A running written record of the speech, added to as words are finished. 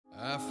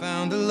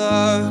found a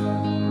love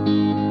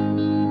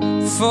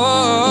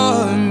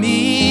for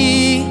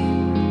me.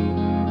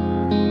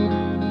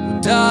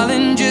 Well,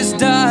 darling, just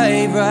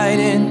dive right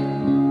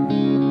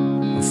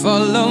in,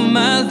 follow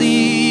my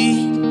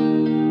lead.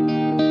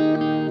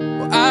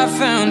 Well, I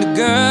found a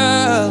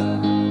girl,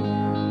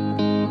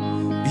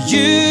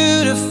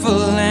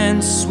 beautiful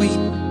and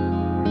sweet.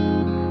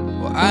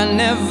 Well, I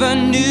never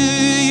knew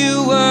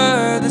you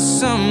were the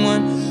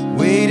someone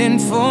waiting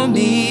for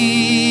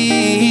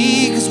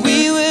me. 'Cause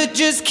we were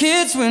just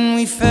kids when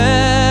we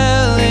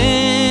fell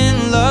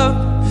in love,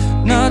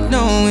 not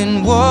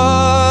knowing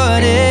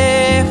what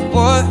it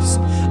was.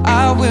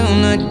 I will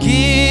not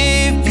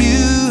give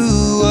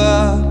you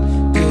up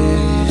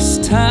this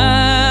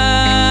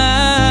time.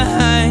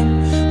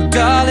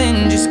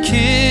 Darling, just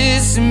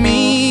kiss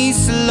me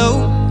slow.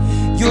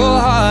 Your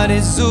heart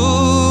is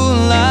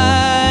all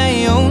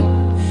I own,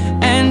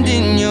 and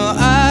in your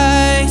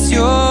eyes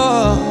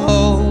you're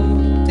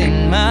holding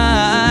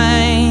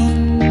mine.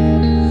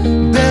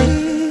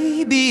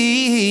 Baby,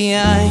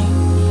 I'm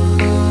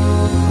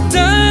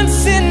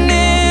dancing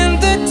in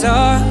the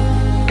dark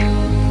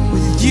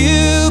with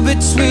you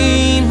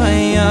between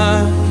my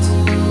arms,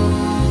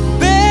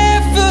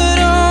 barefoot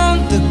on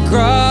the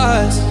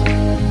grass.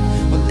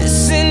 We're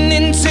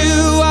listening to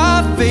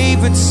our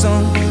favorite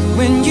song.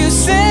 When you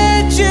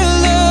said you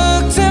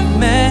looked a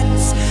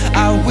mess,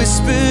 I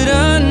whispered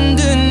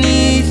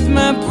underneath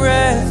my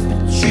breath,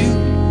 but you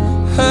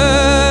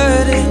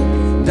heard it.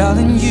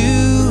 Darling, you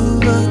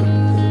look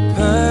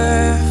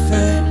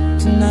perfect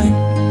tonight.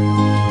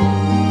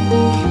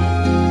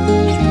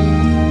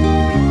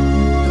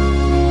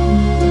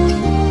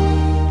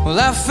 Well,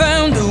 I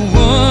found a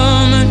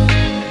woman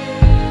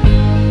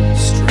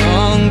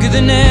stronger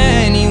than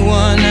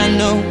anyone I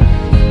know.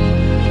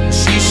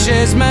 She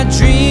shares my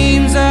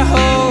dreams. I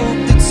hope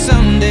that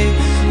someday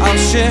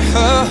I'll share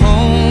her home.